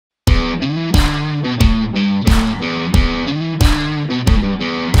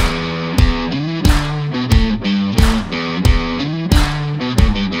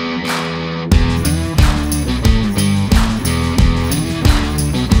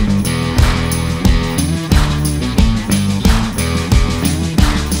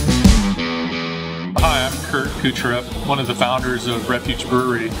Kurcera, one of the founders of Refuge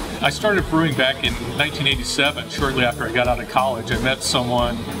Brewery. I started brewing back in 1987, shortly after I got out of college. I met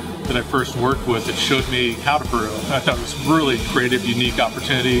someone that I first worked with that showed me how to brew. I thought it was a really creative, unique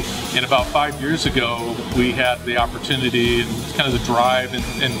opportunity. And about 5 years ago, we had the opportunity and kind of the drive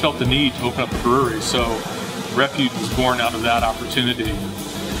and felt the need to open up a brewery. So Refuge was born out of that opportunity.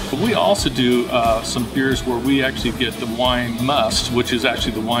 But we also do some beers where we actually get the wine must, which is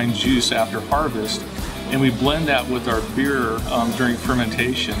actually the wine juice after harvest, and we blend that with our beer during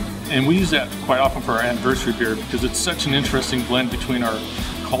fermentation. And we use that quite often for our anniversary beer because it's such an interesting blend between our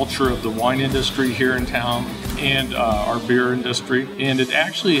culture of the wine industry here in town and our beer industry. And it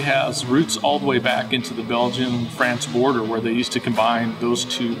actually has roots all the way back into the Belgian-France border where they used to combine those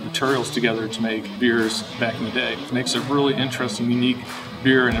two materials together to make beers back in the day. It makes a really interesting, unique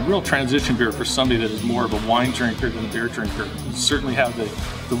beer and a real transition beer for somebody that is more of a wine drinker than a beer drinker. You certainly have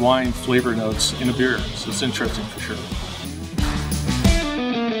the wine flavor notes in a beer, so it's interesting for sure.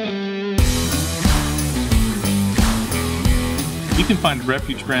 You can find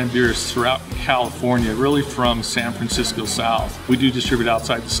Refuge brand beers throughout California, really from San Francisco south. We do distribute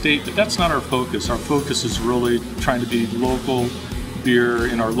outside the state, but that's not our focus. Our focus is really trying to be local beer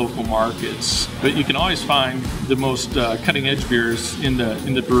in our local markets. But you can always find the most cutting edge beers in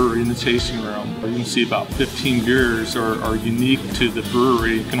the brewery, in the tasting room. You can see about 15 beers are unique to the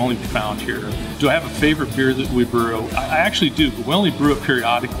brewery, can only be found here. Do I have a favorite beer that we brew? I actually do, but we only brew it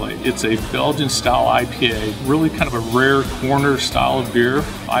periodically. It's a Belgian style IPA, really kind of a rare corner style of beer.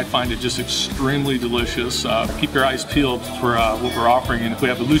 I find it just extremely delicious. Keep your eyes peeled for what we're offering, and if we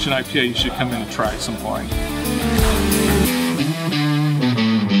have Belgian IPA, you should come in and try at some point.